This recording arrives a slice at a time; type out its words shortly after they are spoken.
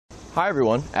Hi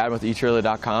everyone, Adam with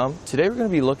etrailer.com. Today we're going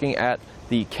to be looking at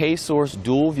the K-Source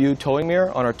dual view towing mirror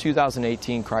on our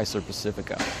 2018 Chrysler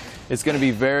Pacifica. It's going to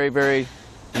be very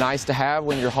nice to have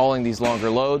when you're hauling these longer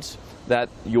loads that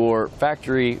your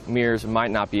factory mirrors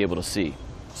might not be able to see.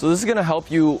 So this is going to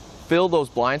help you fill those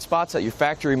blind spots that your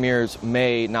factory mirrors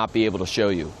may not be able to show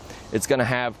you. It's going to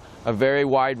have a very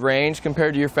wide range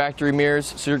compared to your factory mirrors,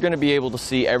 so you're going to be able to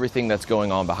see everything that's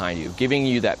going on behind you, giving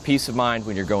you that peace of mind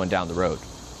when you're going down the road.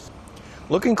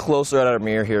 Looking closer at our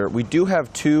mirror here, we do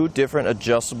have two different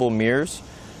adjustable mirrors,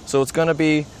 so it's going to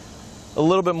be a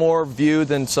little bit more view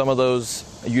than some of those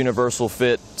universal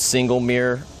fit single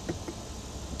mirror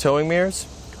towing mirrors.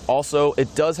 Also,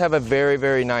 it does have a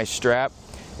very nice strap.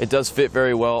 It does fit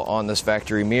very well on this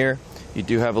factory mirror. You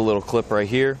do have a little clip right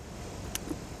here,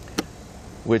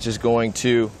 which is going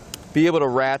to be able to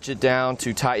ratchet down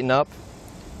to tighten up,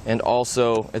 and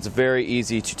also it's very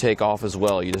easy to take off as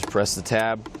well. You just press the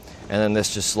tab and then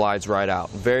this just slides right out.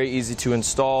 Very easy to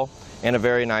install and a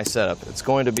very nice setup. It's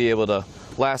going to be able to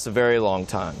last a very long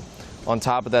time. On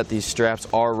top of that, these straps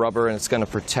are rubber and it's going to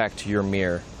protect your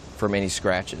mirror from any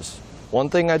scratches. One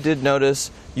thing I did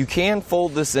notice, you can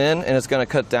fold this in and it's going to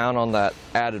cut down on that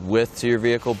added width to your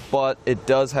vehicle, but it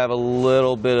does have a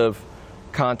little bit of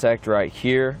contact right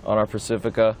here on our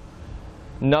Pacifica.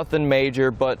 Nothing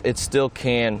major, but it still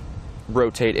can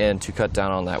rotate in to cut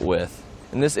down on that width.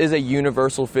 And this is a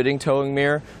universal fitting towing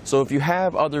mirror, so if you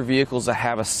have other vehicles that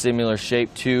have a similar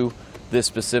shape to this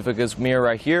Pacifica's mirror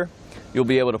right here, you'll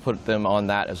be able to put them on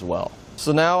that as well.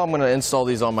 So now I'm going to install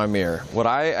these on my mirror. What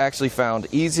I actually found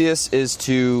easiest is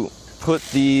to put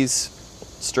these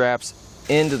straps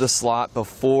into the slot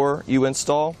before you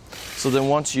install. So then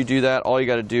once you do that, all you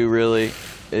got to do really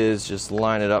is just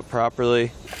line it up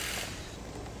properly,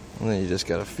 and then you just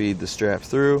got to feed the strap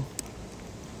through.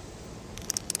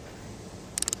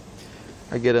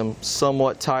 I get them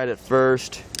somewhat tight at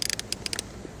first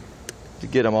to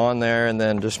get them on there, and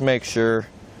then just make sure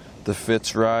the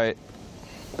fit's right.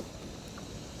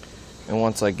 And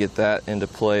once I get that into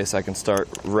place, I can start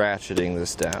ratcheting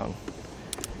this down.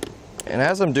 And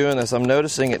as I'm doing this, I'm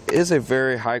noticing it is a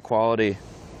very high quality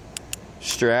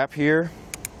strap here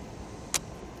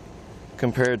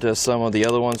compared to some of the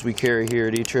other ones we carry here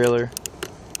at eTrailer.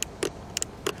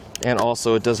 And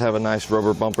also it does have a nice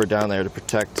rubber bumper down there to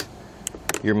protect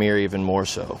your mirror even more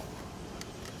so.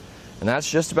 And that's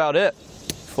just about it.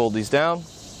 Fold these down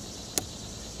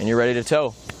and you're ready to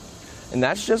tow. And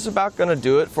that's just about going to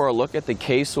do it for a look at the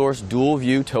K-Source dual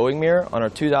view towing mirror on our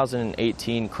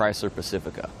 2018 Chrysler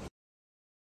Pacifica.